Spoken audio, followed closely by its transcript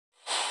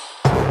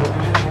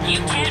You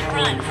can't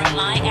run from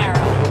my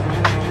arrow.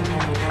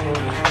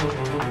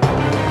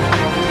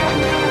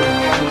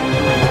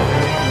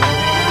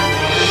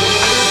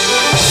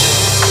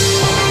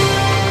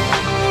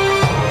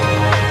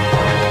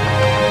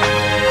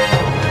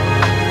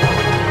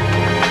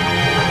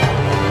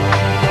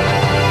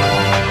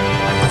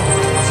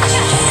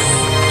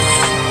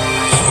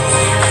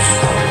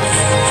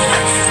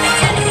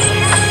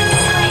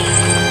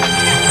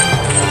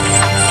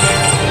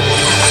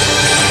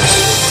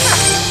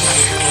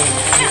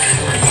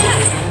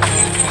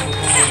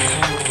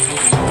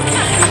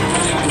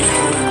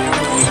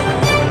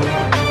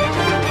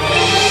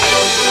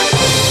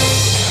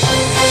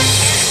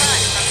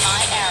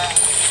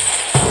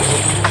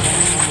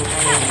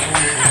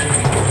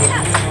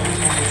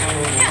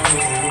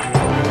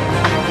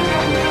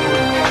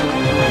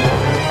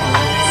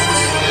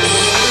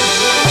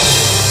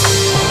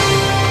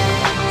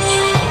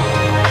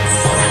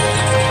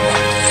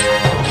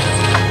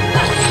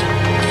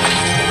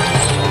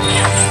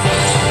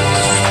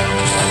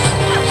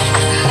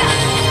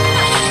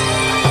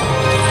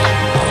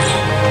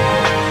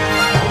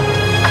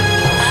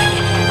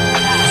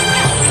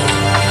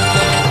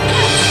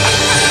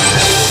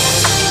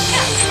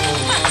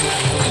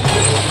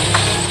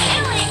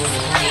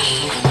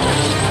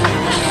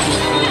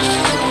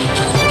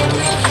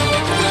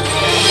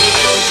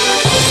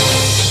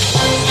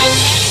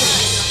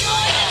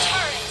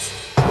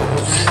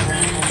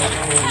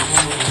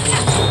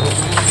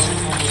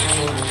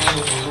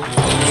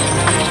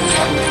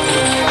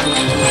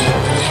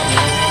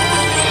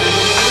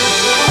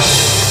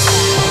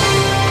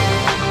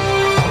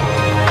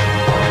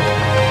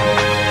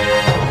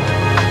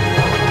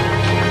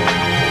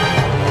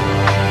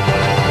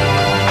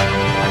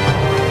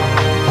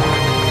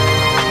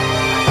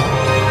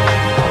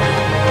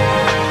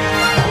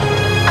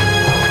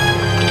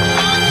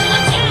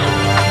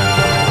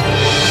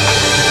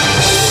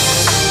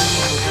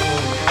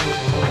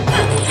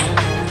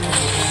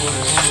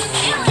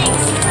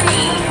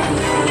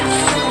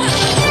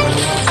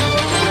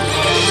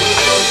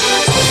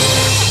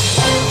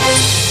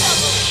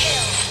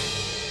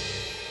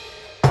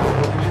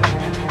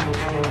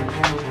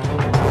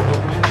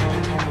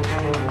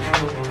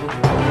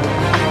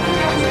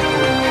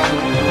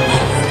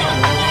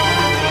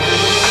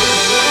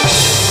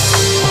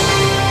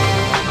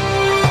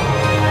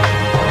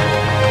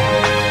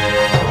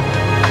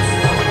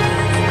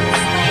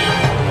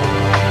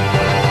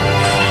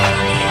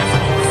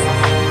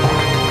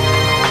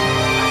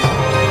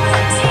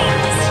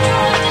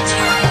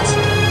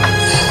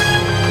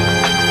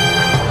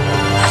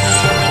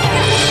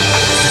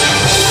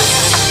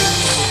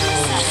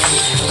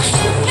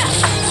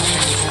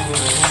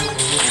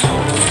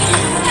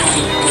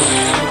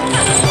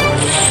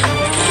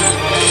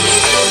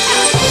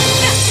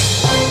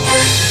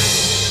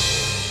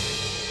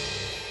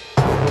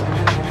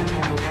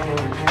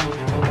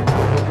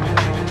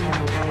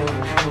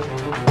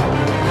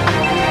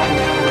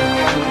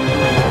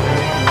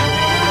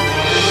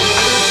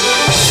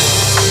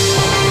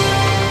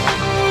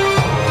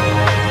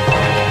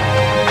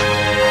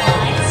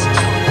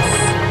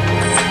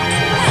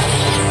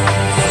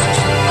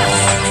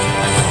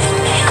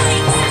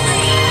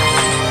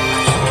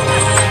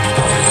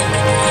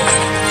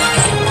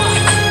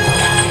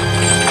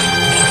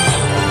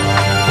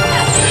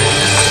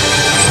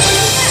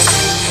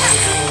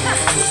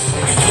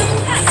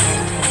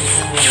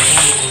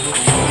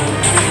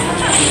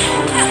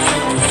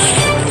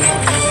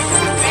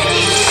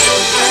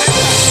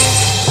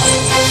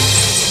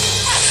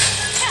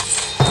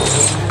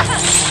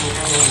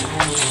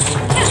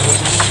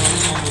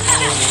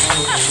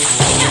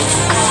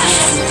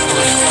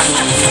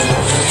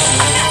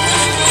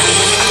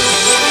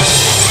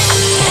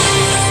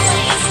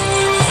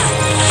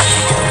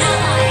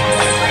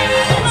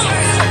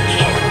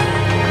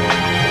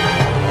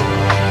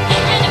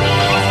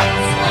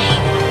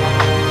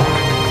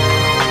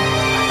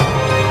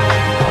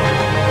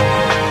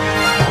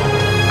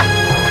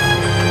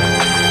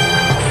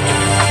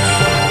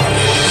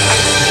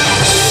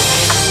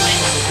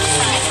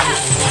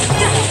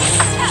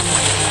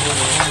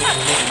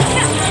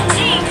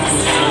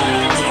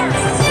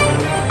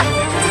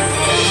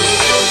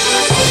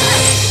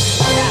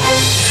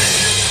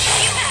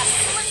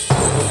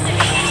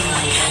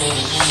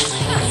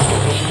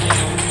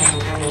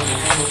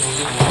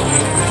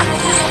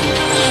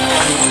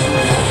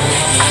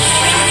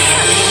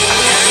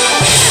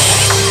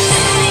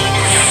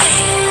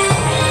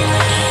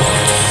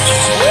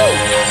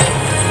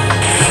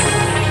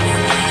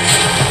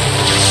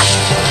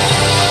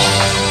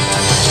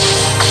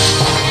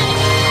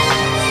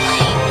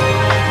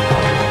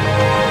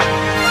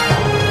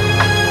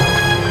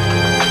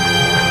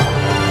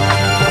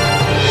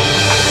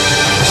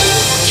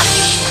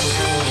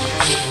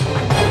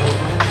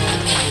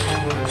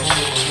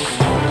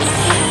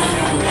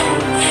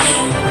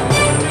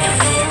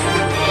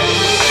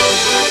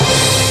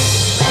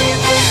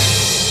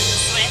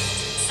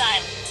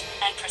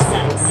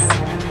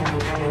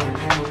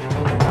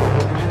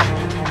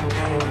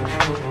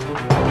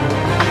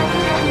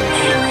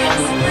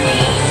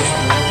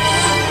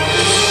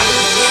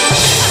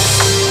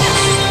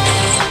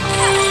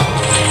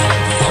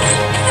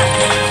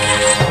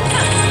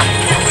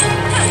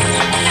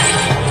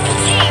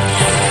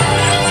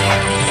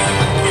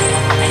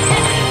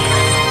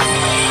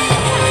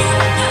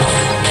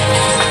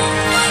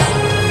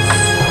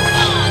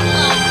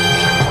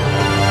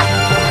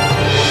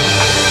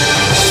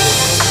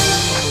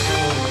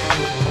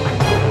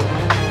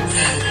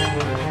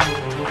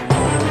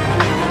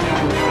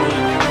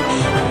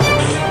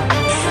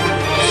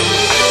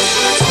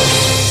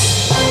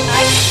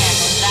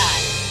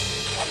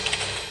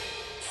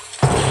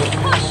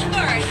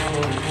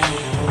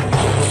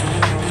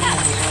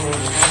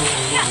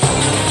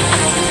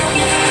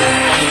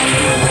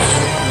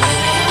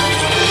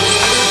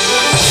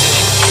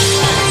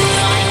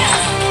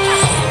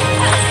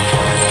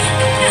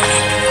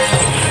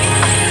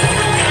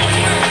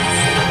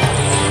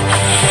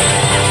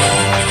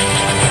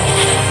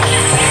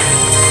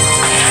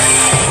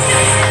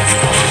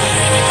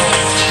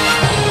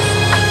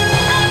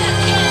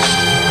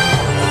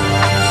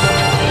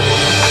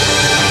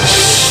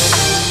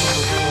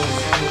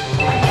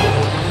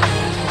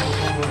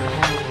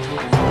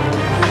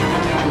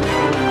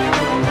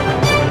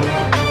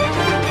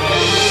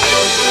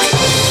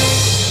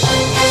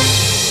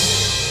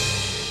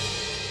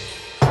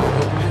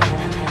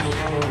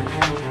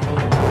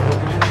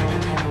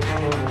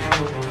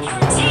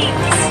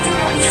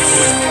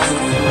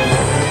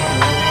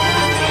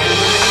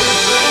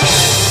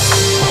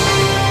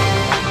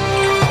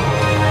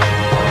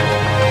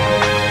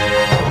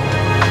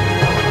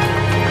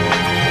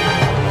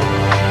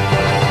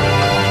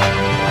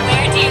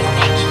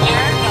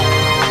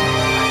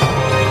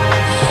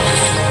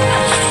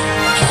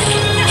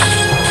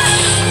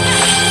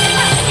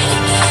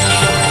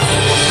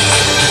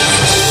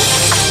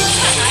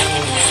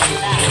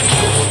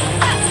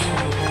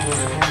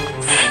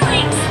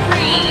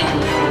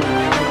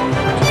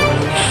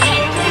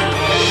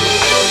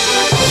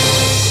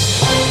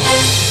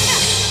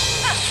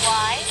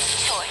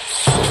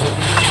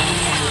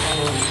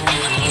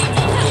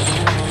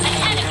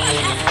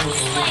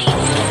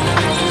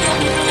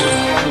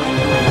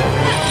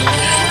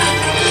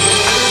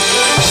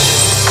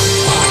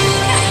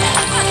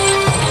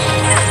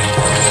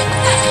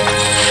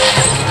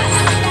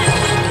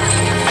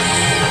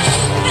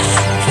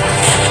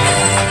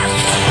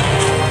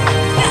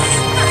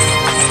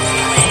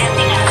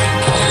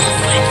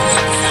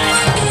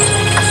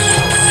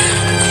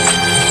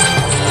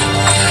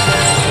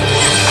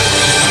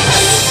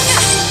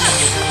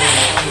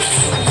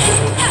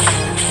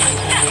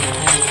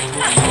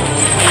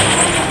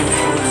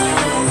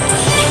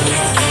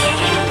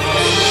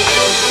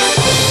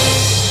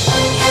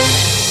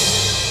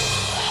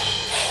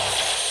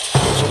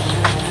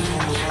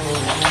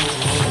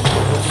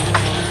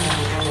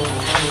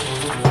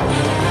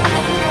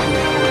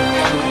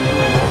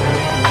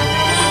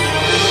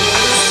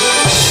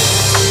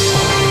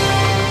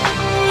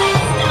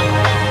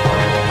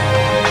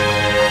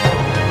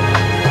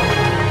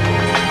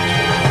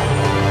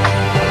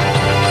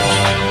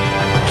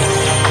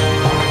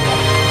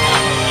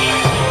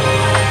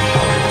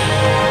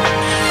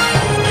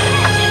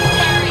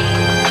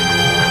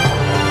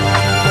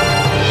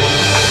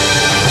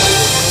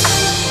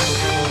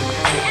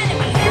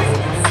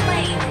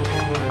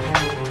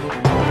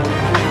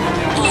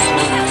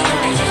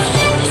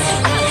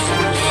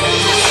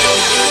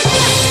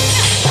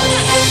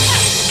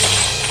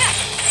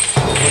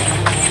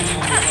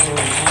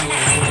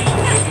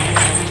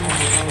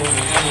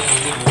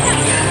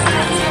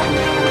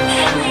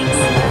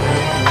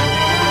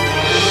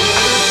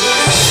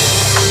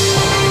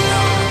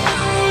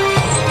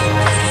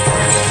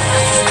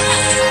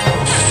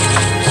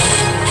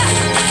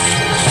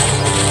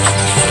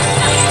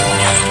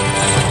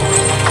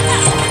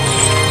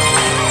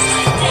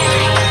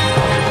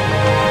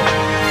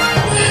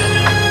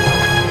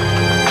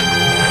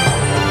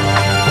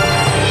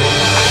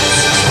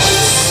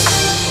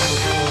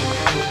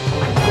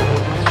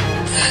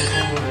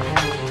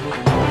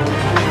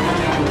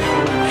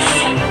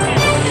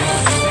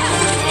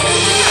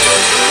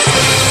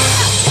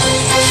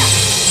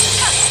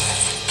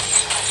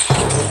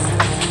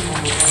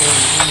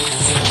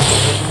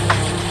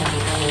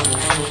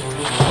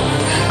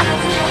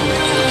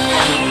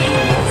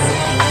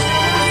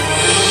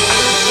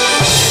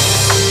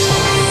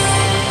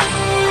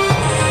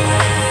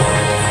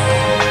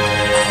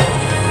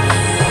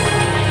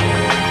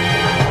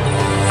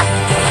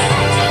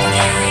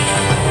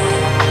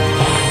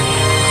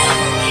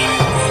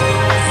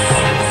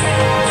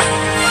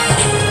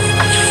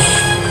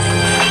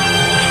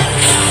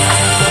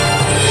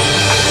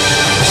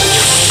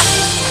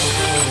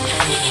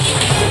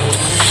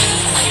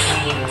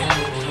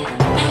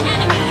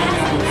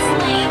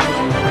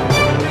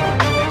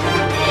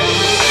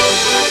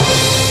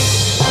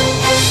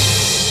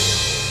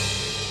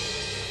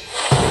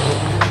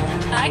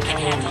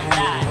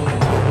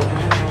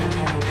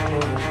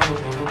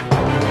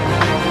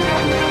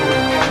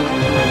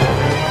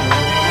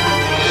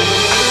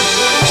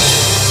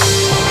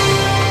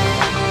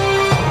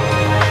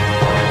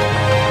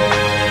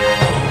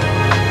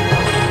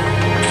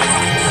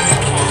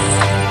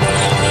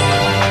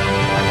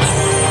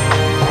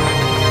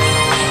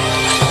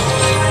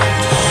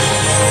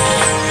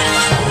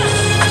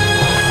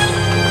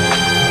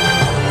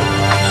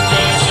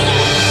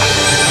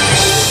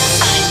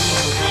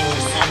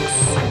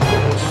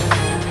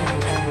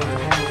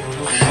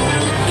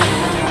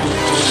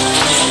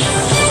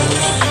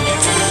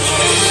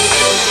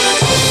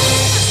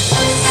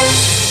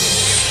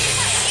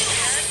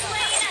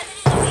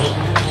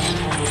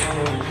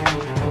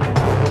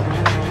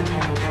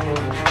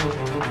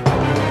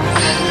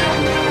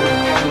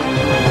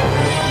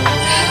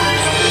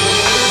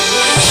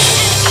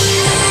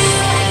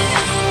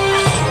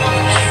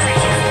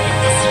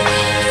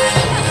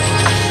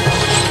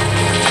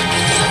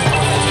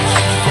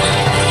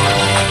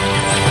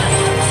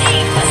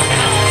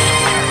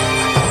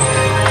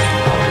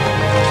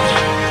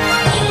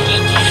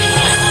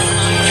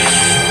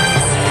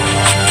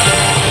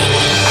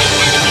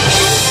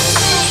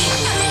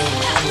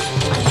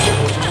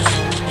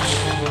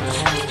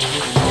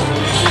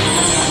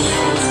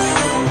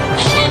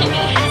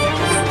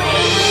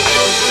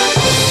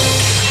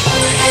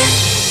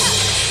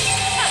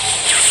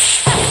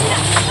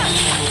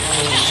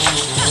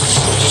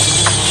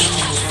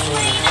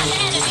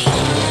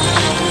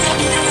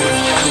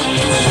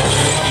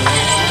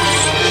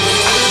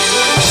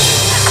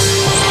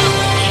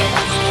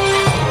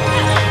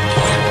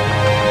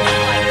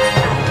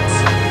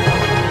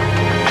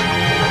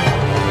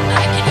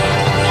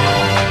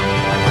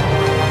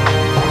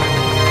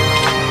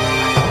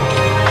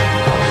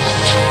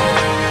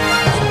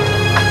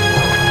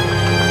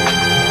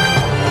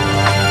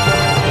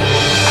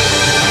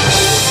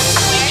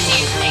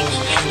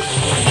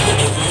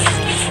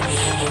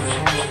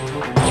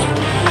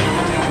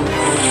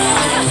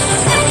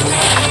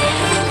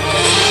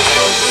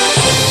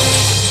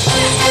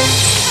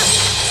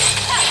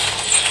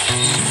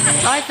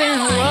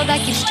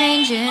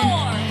 nothing's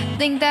changing.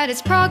 Think that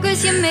it's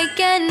progress you're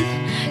making.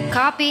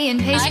 Copy and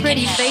paste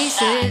pretty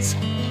faces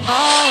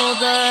all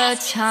the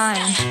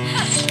time.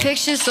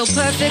 Pictures so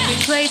perfectly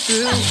played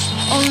through,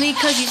 only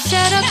cause you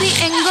set up the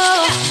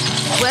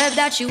angle. Web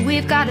that you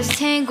weave got us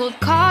tangled,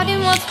 caught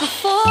in what's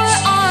before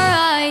our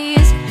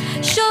eyes.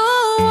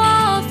 Show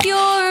off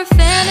your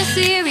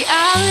fantasy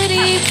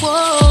reality,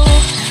 whoa.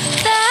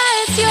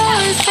 That's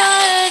yours,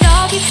 but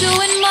I'll be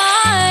doing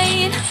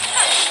mine.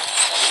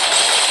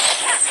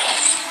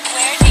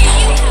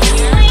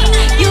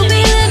 You'll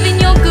be living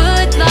your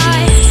good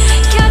life.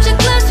 Catch a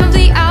glimpse from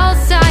the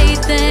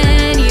outside,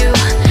 then you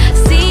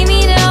see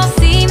me now,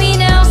 see me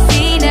now,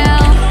 see now.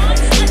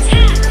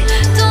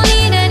 Don't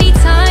need any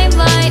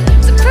timeline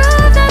to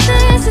prove that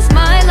this is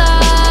my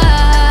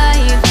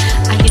life.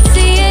 I can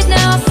see it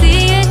now,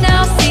 see it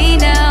now, see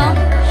now.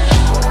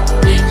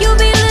 You'll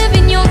be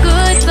living your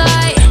good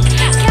life.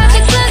 Catch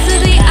a glimpse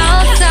of the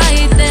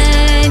outside,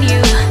 then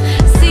you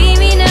see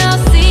me now,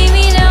 see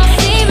me now,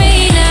 see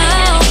me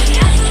now.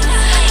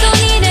 Don't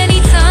need any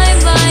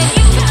timeline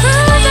to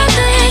prove that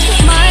this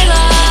is my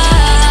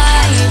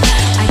life.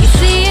 I can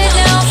see it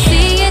now,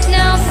 see it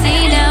now,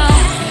 see now.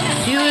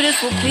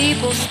 Beautiful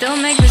people still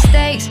make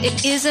mistakes.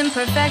 It isn't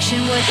perfection,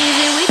 what is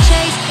it we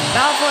chase?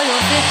 Bow for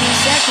your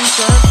 15 seconds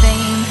of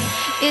fame.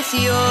 It's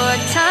your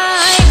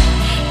time.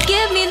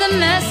 Give me the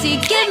messy,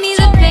 give me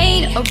the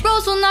pain. A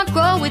rose will not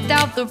grow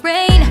without the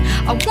rain.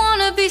 I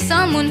wanna be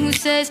someone who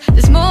says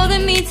there's more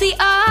than meets the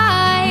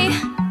eye.